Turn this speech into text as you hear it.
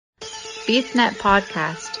BeastNet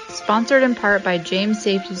Podcast, sponsored in part by James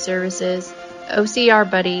Safety Services, OCR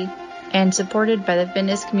Buddy, and supported by the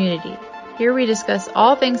fitness community. Here we discuss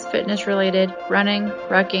all things fitness related, running,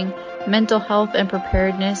 rucking, mental health and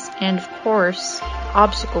preparedness, and of course,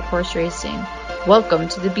 obstacle course racing. Welcome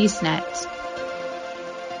to the BeastNet.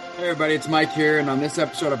 Hey everybody, it's Mike here, and on this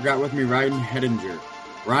episode I've got with me Ryan Hedinger.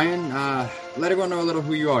 Ryan, let everyone know a little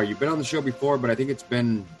who you are. You've been on the show before, but I think it's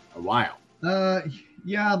been a while.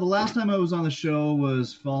 Yeah, the last time I was on the show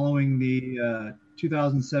was following the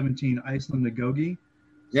 2017 Iceland Agoge.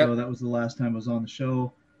 Yep. So that was the last time I was on the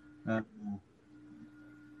show.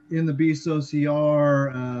 In the Beast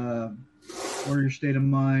OCR, Warrior State of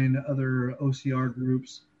Mind, other OCR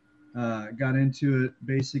groups, got into it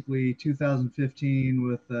basically 2015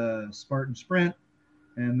 with Spartan Sprint,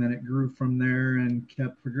 and then it grew from there and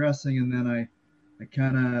kept progressing. And then I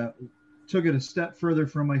kind of took it a step further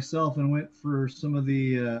for myself and went for some of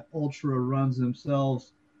the ultra runs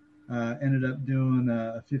themselves. Ended up doing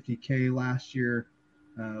a 50K last year.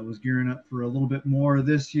 Was gearing up for a little bit more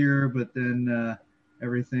this year, but then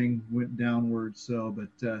everything went downward. So,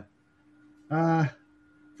 but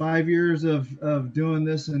 5 years of doing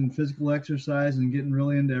this and physical exercise and getting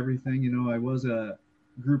really into everything. You know, I was a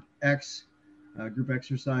group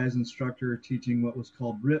exercise instructor teaching what was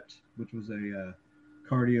called RIPT, which was a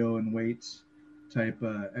cardio and weights type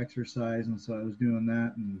exercise. And so I was doing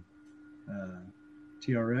that and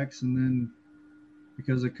TRX. And then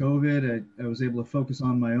because of COVID, I was able to focus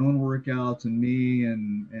on my own workouts and me,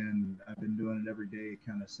 and I've been doing it every day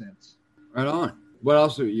kind of since. Right on. What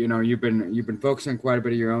else? You know, you've been focusing quite a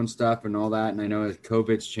bit of your own stuff and all that, and I know that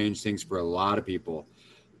COVID's changed things for a lot of people.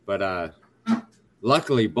 But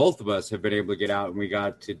luckily, both of us have been able to get out, and we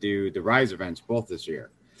got to do the Rise events both this year.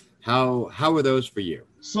 How were those for you?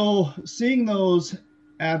 So seeing those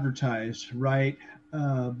advertised, right?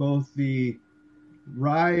 Both the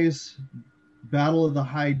Rise Battle of the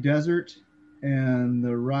High Desert and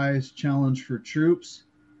the Rise Challenge for Troops.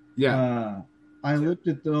 Yeah. I looked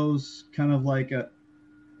at those kind of like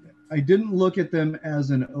I didn't look at them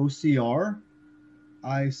as an OCR.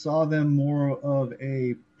 I saw them more of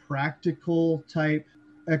a practical type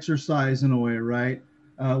exercise in a way, right?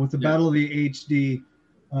 With the Battle of the HD,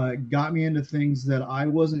 got me into things that I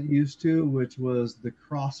wasn't used to, which was the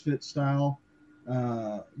CrossFit style,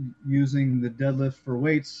 using the deadlift for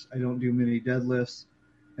weights. I don't do many deadlifts.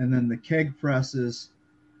 And then the keg presses.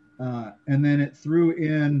 And then it threw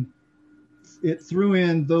in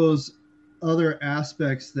those other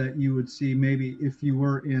aspects that you would see maybe if you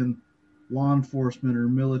were in law enforcement or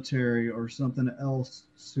military or something else,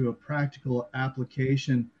 to a practical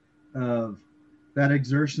application of that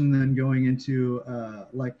exertion, then going into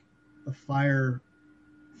like a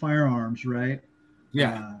firearms, right?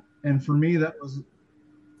 Yeah. And for me that was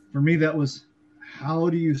how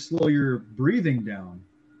do you slow your breathing down?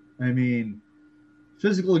 I mean,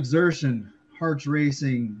 physical exertion, heart's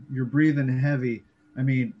racing, you're breathing heavy. I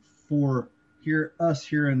mean, for us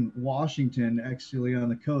here in Washington, actually on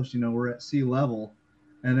the coast, you know, we're at sea level,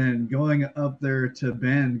 and then going up there to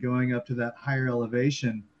Bend, going up to that higher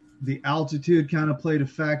elevation, the altitude kind of played a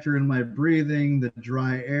factor in my breathing, the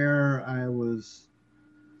dry air.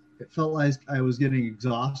 It felt like I was getting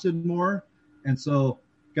exhausted more. And so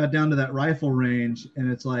got down to that rifle range,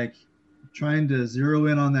 and it's like trying to zero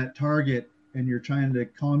in on that target, and you're trying to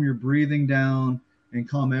calm your breathing down and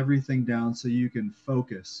calm everything down so you can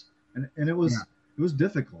focus. And it was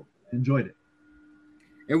difficult. I enjoyed it.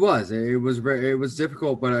 It was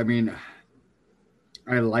difficult, but I mean,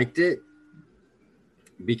 I liked it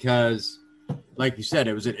because, like you said,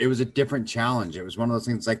 it was a different challenge. It was one of those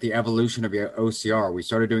things like the evolution of your OCR. We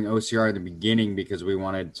started doing OCR in the beginning because we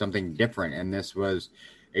wanted something different, and this was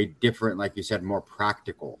a different, like you said, more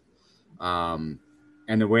practical. And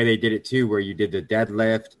the way they did it too, where you did the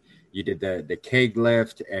deadlift, you did the keg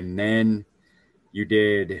lift, and then you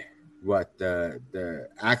did the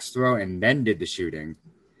axe throw, and then did the shooting.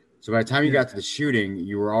 So by the time you got to the shooting,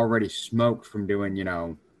 you were already smoked from doing, you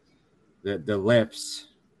know, the lifts.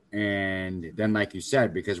 And then, like you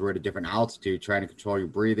said, because we're at a different altitude, trying to control your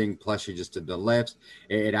breathing, plus you just did the lifts,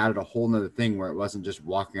 it added a whole nother thing where it wasn't just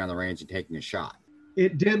walking on the range and taking a shot.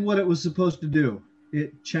 It did what it was supposed to do.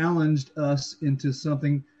 It challenged us into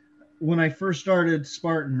something. When I first started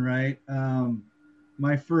Spartan, right,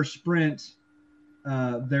 my first sprint,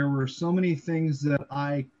 there were so many things that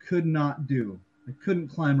I could not do. I couldn't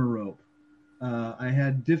climb a rope. I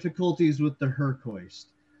had difficulties with the Herc-hoist.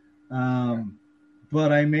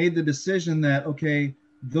 But I made the decision that, okay,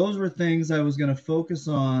 those were things I was going to focus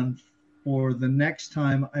on for the next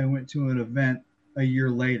time I went to an event a year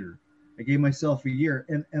later. I gave myself a year,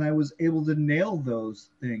 and I was able to nail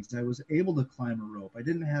those things. I was able to climb a rope. I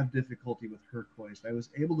didn't have difficulty with Herc-hoist. I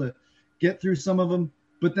was able to get through some of them,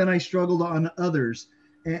 but then I struggled on others.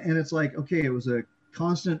 And it's like, okay, it was a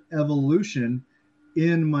constant evolution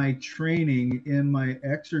in my training, in my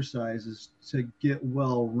exercises to get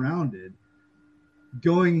well-rounded.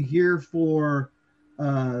 Going here for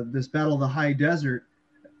this Battle of the High Desert,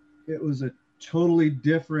 it was a totally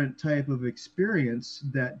different type of experience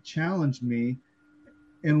that challenged me.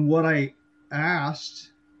 And what I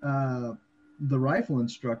asked the rifle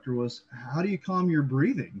instructor was, how do you calm your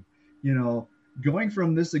breathing? You know, going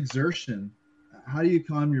from this exertion, how do you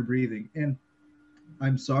calm your breathing? And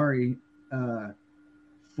I'm sorry,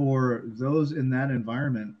 for those in that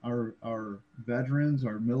environment, our veterans,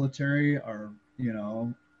 our military, our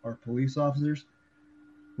police officers,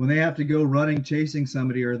 when they have to go running, chasing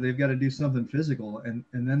somebody, or they've got to do something physical, and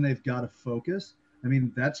then they've got to focus. I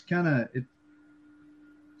mean, that's kind of it.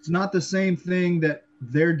 It's not the same thing that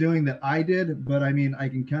they're doing that I did, but I mean, I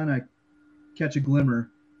can kind of catch a glimmer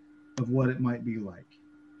of what it might be like.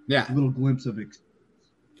 Yeah. A little glimpse of it.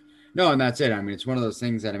 No, and that's it. I mean, it's one of those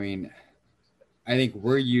things that, I mean, I think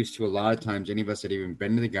we're used to a lot of times, any of us that even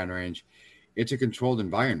been to the gun range, it's a controlled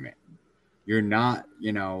environment. You're not,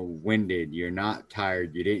 winded. You're not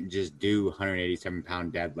tired. You didn't just do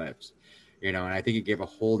 187-pound deadlifts, and I think it gave a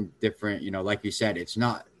whole different, like you said, it's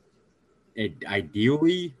not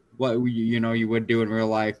ideally what you would do in real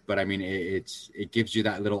life, but I mean, it gives you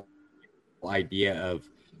that little idea of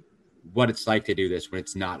what it's like to do this when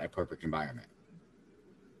it's not a perfect environment.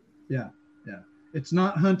 Yeah. It's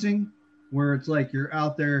not hunting where it's like you're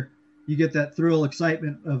out there, you get that thrill,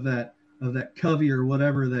 excitement of that covey or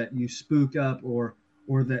whatever that you spook up, or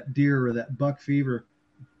that deer or that buck fever,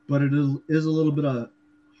 but it is a little bit of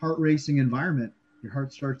heart racing environment. Your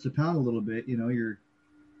heart starts to pound a little bit.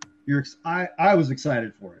 I was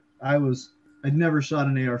excited for it. I'd never shot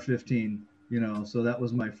an AR-15, so that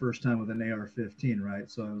was my first time with an AR-15, right?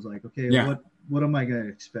 So I was like, okay, yeah. What am I going to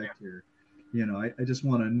expect here? I just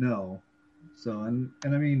want to know. So, and I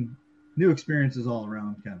mean, new experiences all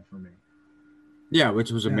around kind of for me. Yeah,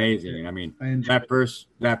 which was amazing. I mean, that first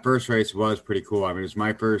race was pretty cool. I mean, it was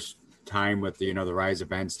my first time with the Rise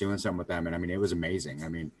events, doing something with them, and I mean, it was amazing. I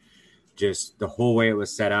mean, just the whole way it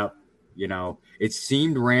was set up. It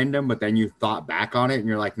seemed random, but then you thought back on it, and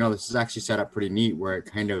you're like, no, this is actually set up pretty neat. Where it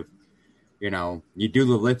kind of, you do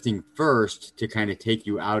the lifting first to kind of take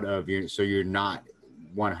you out of you, so you're not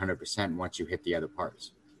 100% once you hit the other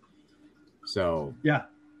parts. So yeah,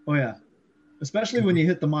 oh yeah, especially when you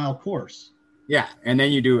hit the mile course. Yeah, and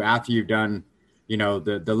then you do, after you've done,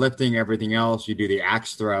 the lifting, everything else, you do the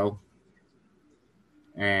axe throw.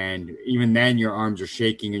 And even then your arms are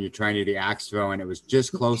shaking and you're trying to do the axe throw, and it was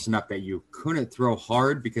just close enough that you couldn't throw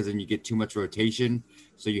hard because then you get too much rotation.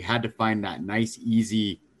 So you had to find that nice,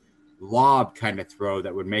 easy lob kind of throw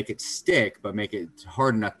that would make it stick, but make it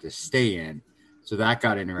hard enough to stay in. So that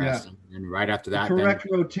got interesting. Yeah. And right after that, the correct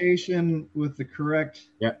rotation with the correct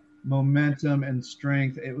momentum and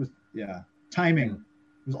strength. It was, timing. It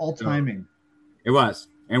was all timing. It was.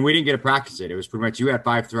 And we didn't get to practice it. It was pretty much, you had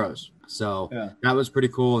 5 throws. So that was pretty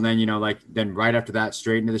cool. And then, then right after that,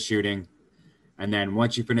 straight into the shooting. And then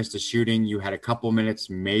once you finished the shooting, you had a couple minutes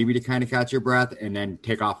maybe to kind of catch your breath and then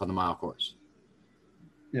take off on the mile course.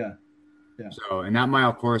 Yeah. So, and that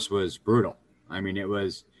mile course was brutal. I mean, it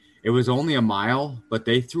was only a mile, but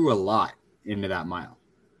they threw a lot into that mile.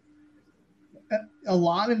 A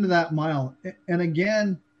lot into that mile. And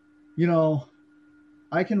again,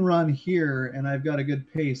 I can run here and I've got a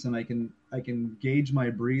good pace and I can gauge my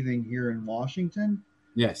breathing here in Washington.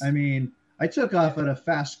 Yes. I mean, I took off at a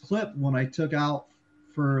fast clip when I took out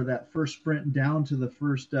for that first sprint down to the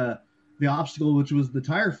first, the obstacle, which was the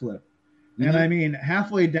tire flip. Mm-hmm. And I mean,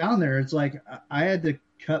 halfway down there, it's like I had to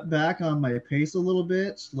cut back on my pace a little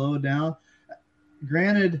bit, slow down.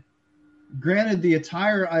 Granted, the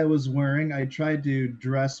attire I was wearing, I tried to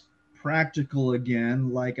dress practical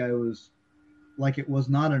again, like it was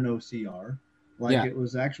not an OCR, it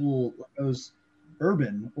was it was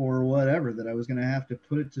urban or whatever, that I was going to have to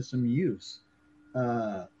put it to some use.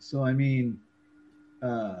 So, I mean,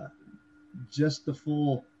 just the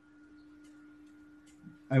full,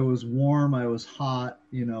 I was warm, I was hot,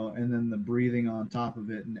 and then the breathing on top of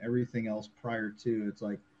it and everything else prior to, it's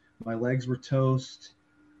like my legs were toast.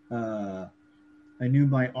 I knew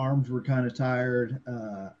my arms were kind of tired.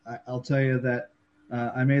 I'll tell you that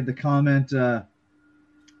I made the comment,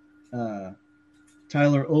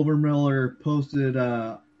 Tyler Overmiller posted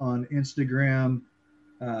on Instagram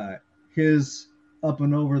his up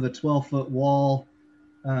and over the 12-foot wall.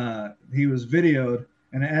 He was videoed,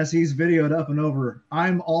 And as he's videoed up and over,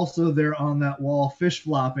 I'm also there on that wall, fish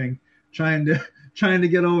flopping, trying to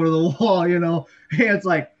get over the wall. Hey, it's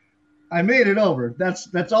like I made it over.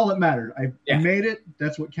 That's all that mattered. I made it.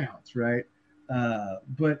 That's what counts, right?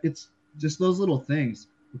 But it's just those little things.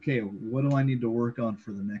 Okay, what do I need to work on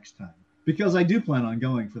for the next time? Because I do plan on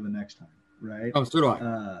going for the next time, right? Oh, so do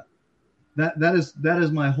I. That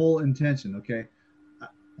is my whole intention. Okay,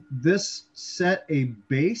 this set a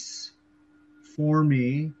base for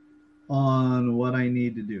me on what I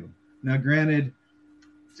need to do. Now, granted,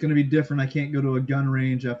 it's going to be different. I can't go to a gun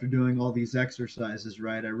range after doing all these exercises,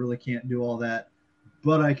 right? I really can't do all that,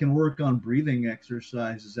 but I can work on breathing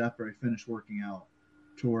exercises after I finish working out,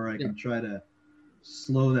 to where I can try to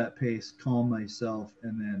slow that pace, calm myself,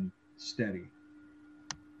 and then steady.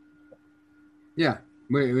 Yeah,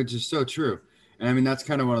 which is so true. And I mean, that's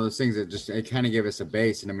kind of one of those things that it kind of gave us a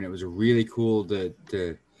base. And I mean, it was really cool to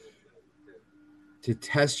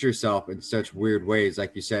test yourself in such weird ways.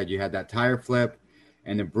 Like you said, you had that tire flip,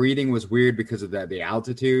 and the breathing was weird because of the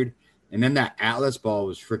altitude. And then that Atlas ball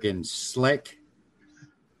was freaking slick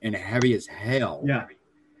and heavy as hell. Yeah.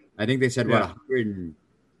 I think they said,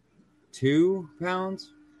 102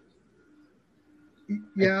 pounds?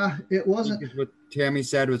 Yeah, it wasn't. What Tammy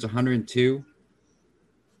said was 102.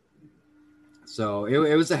 So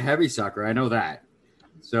it was a heavy sucker. I know that.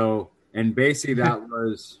 So, and basically that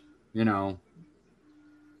was,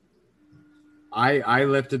 I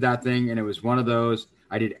lifted that thing, and it was one of those,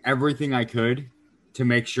 I did everything I could to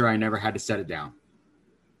make sure I never had to set it down.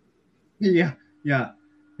 Yeah. And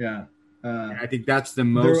I think that's the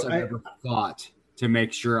most I've ever thought, to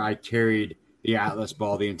make sure I carried the Atlas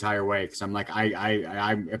ball the entire way. Cause I'm like,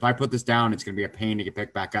 I if I put this down, it's going to be a pain to get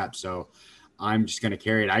picked back up. So I'm just going to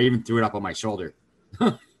carry it. I even threw it up on my shoulder.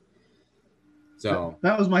 So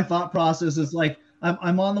that was my thought process. It's like,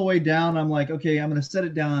 I'm on the way down. I'm like, okay, I'm going to set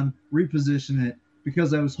it down, reposition it,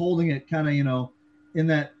 because I was holding it kind of, in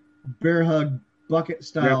that bear hug bucket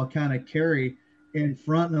style kind of carry in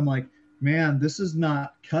front. And I'm like, man, this is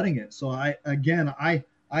not cutting it. So I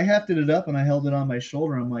hefted it up and I held it on my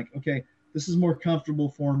shoulder. I'm like, okay, this is more comfortable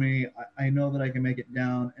for me. I know that I can make it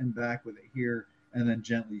down and back with it here, and then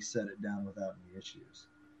gently set it down without any issues.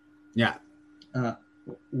 Yeah.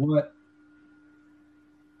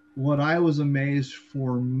 What I was amazed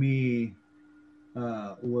for me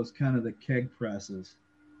was kind of the keg presses.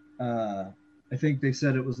 I think they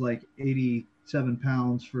said it was like 87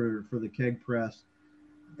 pounds for the keg press,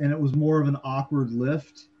 and it was more of an awkward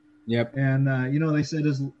lift. Yep. And they said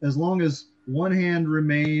as long as one hand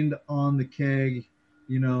remained on the keg,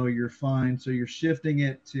 you're fine. So you're shifting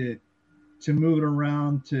it to move it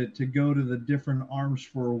around to go to the different arms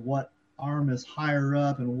for what arm is higher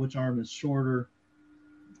up and which arm is shorter.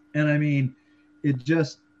 And I mean, they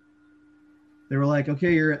were like,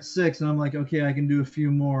 okay, you're at 6. And I'm like, okay, I can do a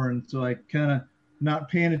few more. And so I kind of not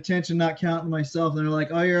paying attention, not counting myself. And they're like,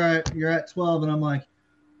 oh, you're at 12. And I'm like,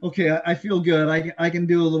 okay, I feel good. I can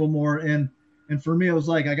do a little more. And for me, it was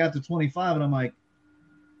like, I got to 25 and I'm like,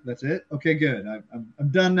 that's it. Okay, good.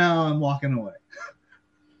 I'm done now. I'm walking away.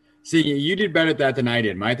 See, you did better at that than I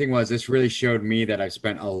did. My thing was, this really showed me that I've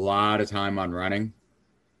spent a lot of time on running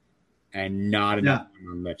and not enough time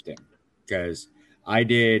on lifting. Because I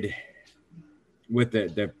did with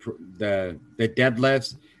the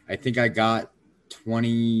deadlifts, I think I got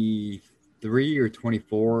 23 or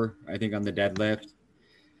 24, I think, on the deadlift.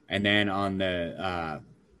 And then on the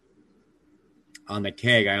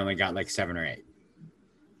keg, I only got like 7 or 8.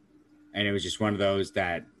 And it was just one of those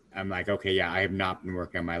that I'm like, okay, yeah, I have not been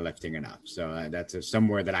working on my lifting enough. So that's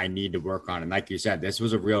somewhere that I need to work on. And like you said, this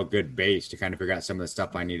was a real good base to kind of figure out some of the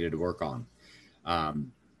stuff I needed to work on.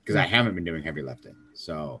 Because I haven't been doing heavy lifting.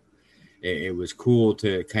 So it was cool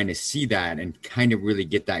to kind of see that and kind of really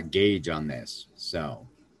get that gauge on this. So.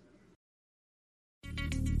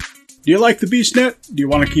 Do you like the BeastNet? Do you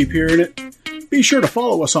want to keep hearing it? Be sure to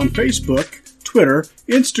follow us on Facebook, Twitter,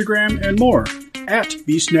 Instagram, and more at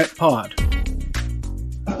BeastNetPod.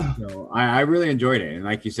 So I really enjoyed it. And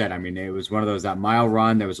like you said, I mean, it was one of those, that mile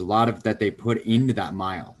run, there was a lot of that they put into that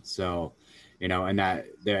mile. So, and that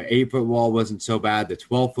the 8-foot wall wasn't so bad. The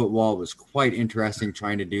 12-foot wall was quite interesting,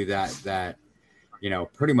 trying to do that,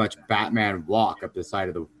 pretty much Batman walk up the side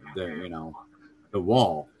of the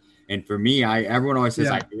wall. And for me, everyone always says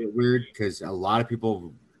I do it weird, because a lot of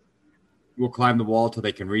people will climb the wall till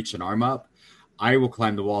they can reach an arm up. I will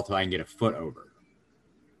climb the wall till I can get a foot over.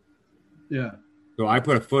 Yeah. So I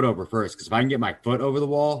put a foot over first, because if I can get my foot over the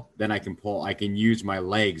wall, then I can use my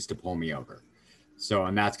legs to pull me over. So,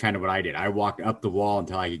 and that's kind of what I did. I walked up the wall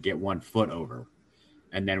until I could get 1 foot over.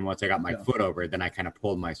 And then once I got my Yeah. foot over it, then I kind of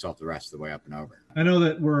pulled myself the rest of the way up and over. I know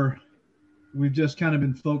that we've just kind of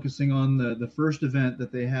been focusing on the first event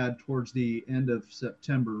that they had towards the end of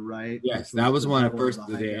September, right? Yes, Which that was the one of Battle first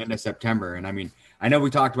the the High end of September. And I mean, I know we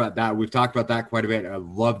talked about that. We've talked about that quite a bit. I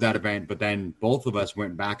love that event, but then both of us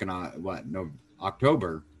went back in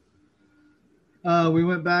October. We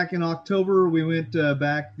went back in October. We went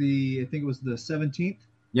back I think it was the 17th,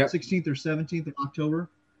 Yep. 16th or 17th of October.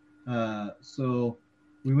 So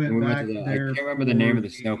we went And we back went to there. I can't remember the name of the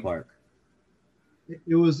snow park.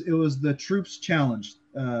 It was the Troops Challenge.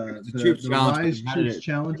 The Troops Challenge, but Rise they had Troops it-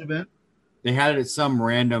 Challenge event. They had it at some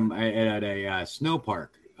random at a snow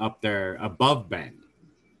park up there above Bend.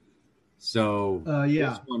 So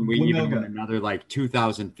Yeah, this one we even Winoga. went another like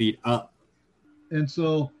 2,000 feet up. And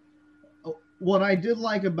so what I did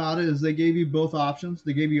like about it is they gave you both options.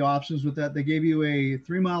 They gave you options with that. They gave you a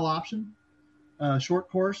 3-mile option, short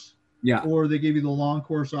course, Yeah. or they gave you the long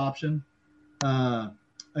course option.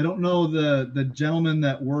 I don't know the gentleman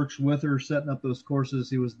that works with her setting up those courses.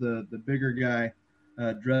 He was the bigger guy,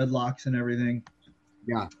 dreadlocks and everything.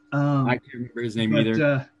 Yeah. I I can't remember his name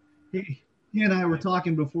either. He and I were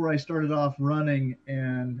talking before I started off running,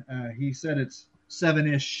 and he said it's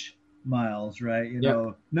 7-ish miles, right? You Yep.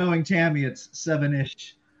 know, knowing Tammy, it's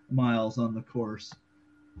 7-ish miles on the course.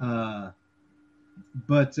 But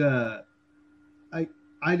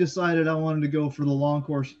I decided I wanted to go for the long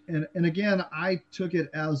course, and again, I took it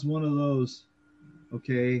as one of those.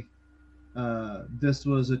 Okay, this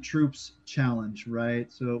was a troops challenge,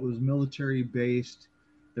 right? So it was military based.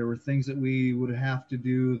 There were things that we would have to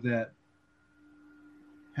do that,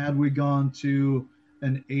 had we gone to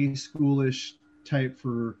an A schoolish type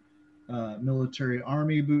for military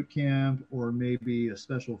army boot camp, or maybe a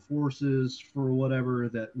special forces for whatever,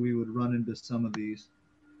 that we would run into some of these.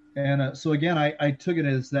 And so again, I took it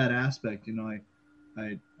as that aspect. You know,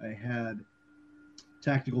 I had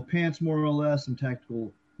tactical pants more or less, and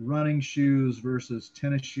tactical running shoes versus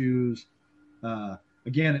tennis shoes.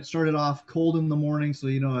 Again, it started off cold in the morning, so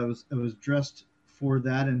you know I was dressed for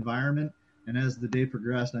that environment. And as the day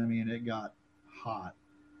progressed, I mean, it got hot.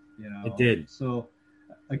 You know, It did. So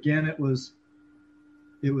again, it was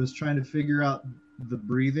trying to figure out the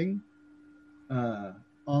breathing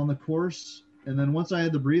on the course. And then once I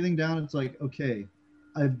had the breathing down, it's like, okay,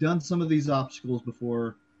 I've done some of these obstacles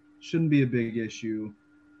before, shouldn't be a big issue.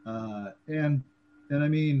 And I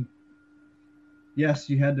mean, yes,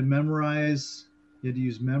 you had to memorize, you had to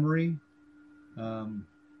use memory.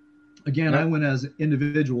 Again, I went as an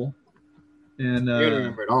individual, and You don't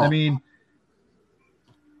remember it all. I mean,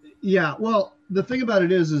 yeah. Well, the thing about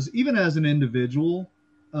it is even as an individual,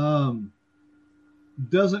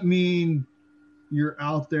 doesn't mean you're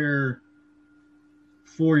out there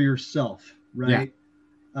for yourself, right?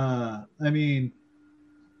 I mean,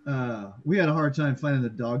 we had a hard time finding the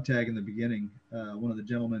dog tag in the beginning. One of the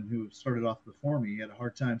gentlemen who started off before me had a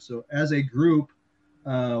hard time. So as a group,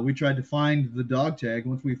 we tried to find the dog tag.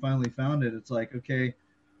 Once we finally found it, it's like, okay,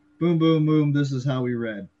 boom, boom, boom. This is how we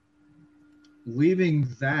read. Leaving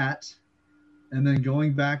that and then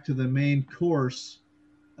going back to the main course,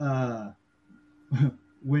 when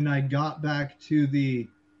I got back to the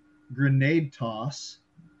grenade toss,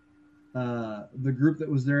 the group that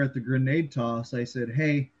was there at the grenade toss, I said,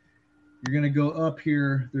 hey, you're going to go up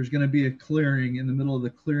here. There's going to be a clearing. In the middle of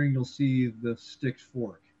the clearing, you'll see the sticked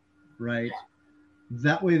fork, right? Yeah.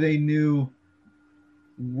 That way they knew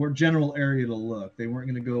what general area to look. They weren't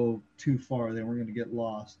going to go too far. They weren't going to get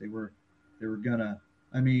lost. They were going to,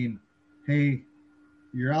 I mean, hey,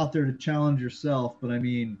 you're out there to challenge yourself, but I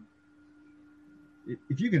mean,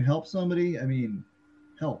 if you can help somebody, I mean,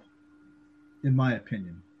 help, in my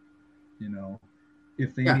opinion. You know,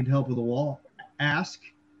 if they need help with a wall, ask,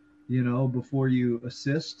 you know, before you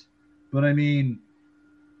assist. But I mean,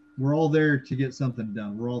 we're all there to get something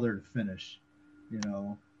done. We're all there to finish, you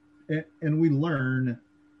know, and we learn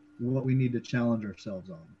what we need to challenge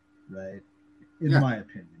ourselves on, right? In my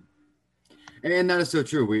opinion. And that is so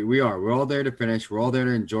true. We're all there to finish. We're all there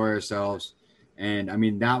to enjoy ourselves. And I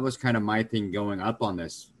mean, that was kind of my thing going up on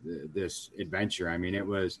this adventure. I mean, it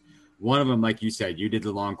was one of them, like you said, you did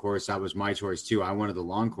the long course. That was my choice too. I wanted the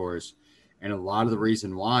long course. And a lot of the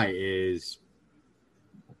reason why is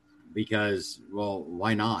because, well,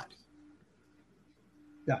 why not?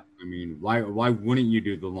 Yeah. I mean, why wouldn't you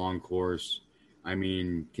do the long course? I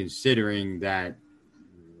mean, considering that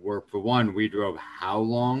we drove how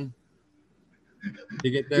long to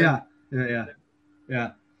get there? Yeah.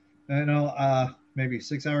 I know, maybe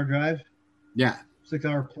 6-hour drive. Yeah. 6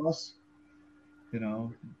 hour plus, you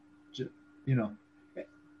know,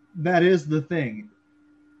 that is the thing.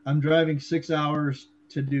 I'm driving 6 hours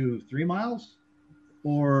to do 3 miles,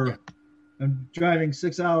 or I'm driving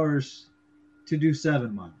 6 hours to do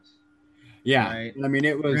 7 miles. Yeah. Right? I mean,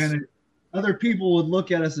 it was. Granted, other people would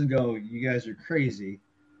look at us and go, "You guys are crazy."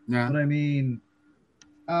 Yeah. But I mean,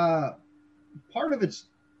 part of it's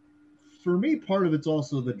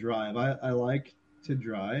also the drive. I like to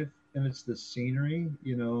drive, and it's the scenery,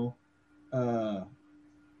 you know. I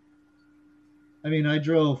mean, I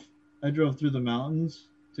drove through the mountains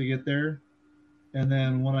to get there, and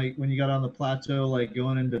then when you got on the plateau, like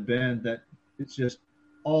going into Bend, that it's just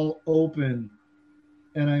all open,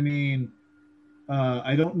 and I mean,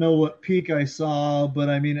 I don't know what peak I saw, but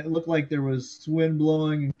I mean, it looked like there was wind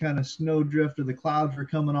blowing and kind of snow drift, or the clouds were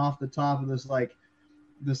coming off the top of this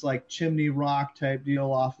chimney rock type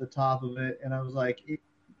deal off the top of it, and I was like,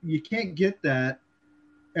 you can't get that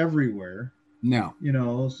everywhere. No. You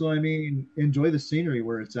know, so I mean, enjoy the scenery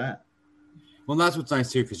where it's at. Well, that's what's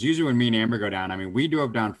nice too, because usually when me and Amber go down, I mean, we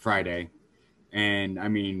drove down Friday, and I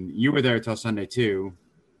mean, you were there till Sunday too,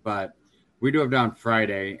 but we drove down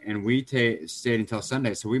Friday and we stayed until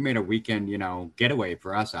Sunday. So we made a weekend, you know, getaway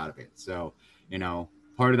for us out of it. So, you know,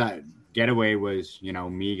 part of that getaway was, you know,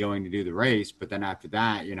 me going to do the race, but then after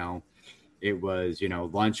that, you know, it was, you know,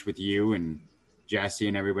 lunch with you and Jesse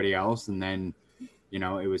and everybody else, and then, you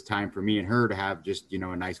know, it was time for me and her to have just, you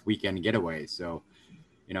know, a nice weekend getaway. So,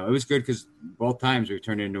 you know, it was good because both times we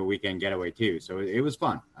turned it into a weekend getaway too. So it was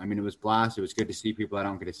fun. I mean, it was blast. It was good to see people I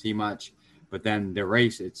don't get to see much. But then the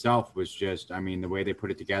race itself was just, I mean, the way they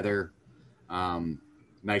put it together,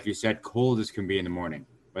 like you said, cold as can be in the morning.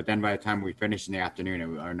 But then by the time we finished in the afternoon,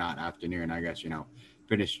 or not afternoon, I guess, you know,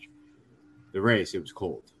 finished the race, it was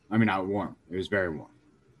cold. I mean, not warm. It was very warm.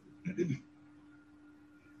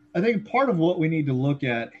 I think part of what we need to look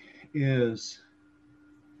at is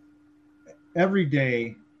every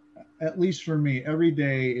day, at least for me, every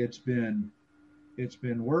day it's been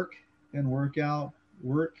work and workout,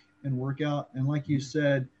 work and workout. And like you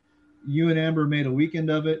said, you and Amber made a weekend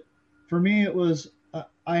of it. For me, it was,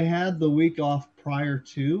 I had the week off prior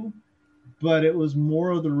to, but it was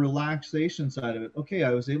more of the relaxation side of it. Okay,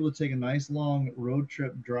 I was able to take a nice long road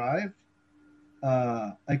trip drive.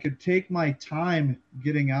 I could take my time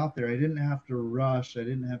getting out there. I didn't have to rush. I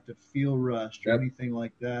didn't have to feel rushed or anything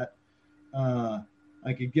like that.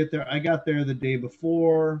 I could get there. I got there the day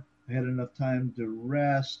before. I had enough time to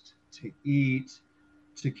rest, to eat,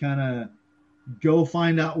 to kind of go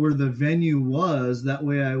find out where the venue was. That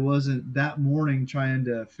way I wasn't that morning trying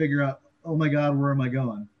to figure out, oh my God, where am I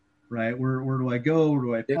going? Right? Where do I go? Where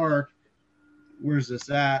do I park? Where's this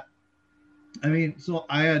at? I mean, so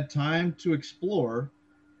I had time to explore,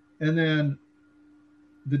 and then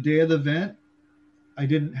the day of the event, I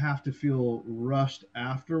didn't have to feel rushed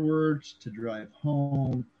afterwards to drive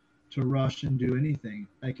home, to rush and do anything.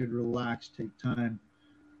 I could relax, take time.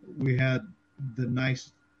 We had the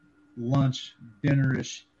nice lunch,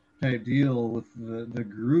 dinner-ish type deal with the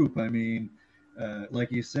group. I mean,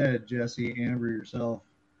 like you said, Jesse, Amber, yourself,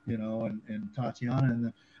 you know, and Tatiana.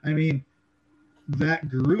 And I mean, that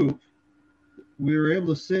group, we were able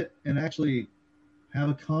to sit and actually have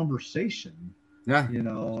a conversation. Yeah. You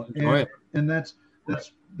know, and that's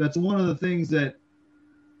one of the things that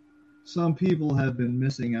some people have been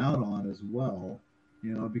missing out on as well,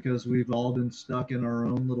 you know, because we've all been stuck in our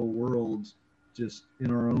own little worlds, just in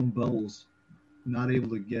our own bubbles, not able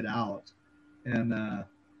to get out. And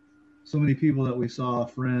so many people that we saw,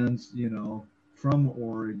 friends, you know, from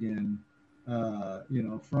Oregon, you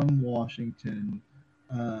know, from Washington,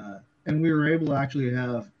 and we were able to actually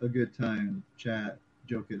have a good time, chat,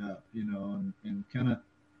 joke it up, you know, and kind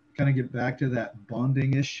of get back to that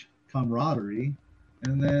bonding-ish camaraderie.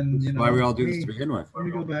 And then, you know, why we all do this to begin with. We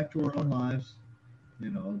go back to our own lives, you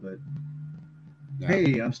know, but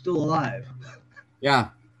hey, I'm still alive. Yeah.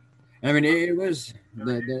 I mean, it was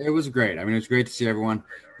great. I mean, it was great to see everyone.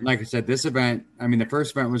 And like I said, this event, I mean, the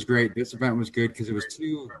first event was great. This event was good because it was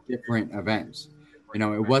two different events. You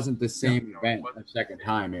know, it wasn't the same event a second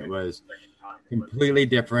time. It was completely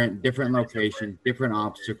different location, different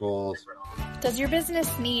obstacles. Does your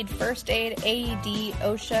business need first aid, AED,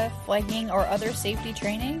 OSHA, flagging, or other safety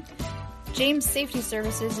training? James Safety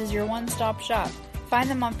Services is your one-stop shop. Find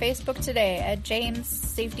them on Facebook today at James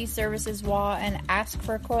Safety Services WA and ask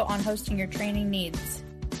for a quote on hosting your training needs.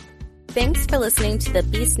 Thanks for listening to the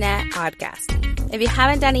BeastNet podcast. If you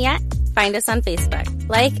haven't done it yet, find us on Facebook.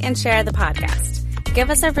 Like and share the podcast. Give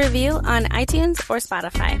us a review on iTunes or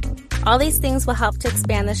Spotify. All these things will help to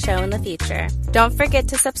expand the show in the future. Don't forget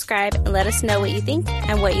to subscribe and let us know what you think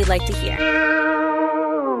and what you'd like to hear.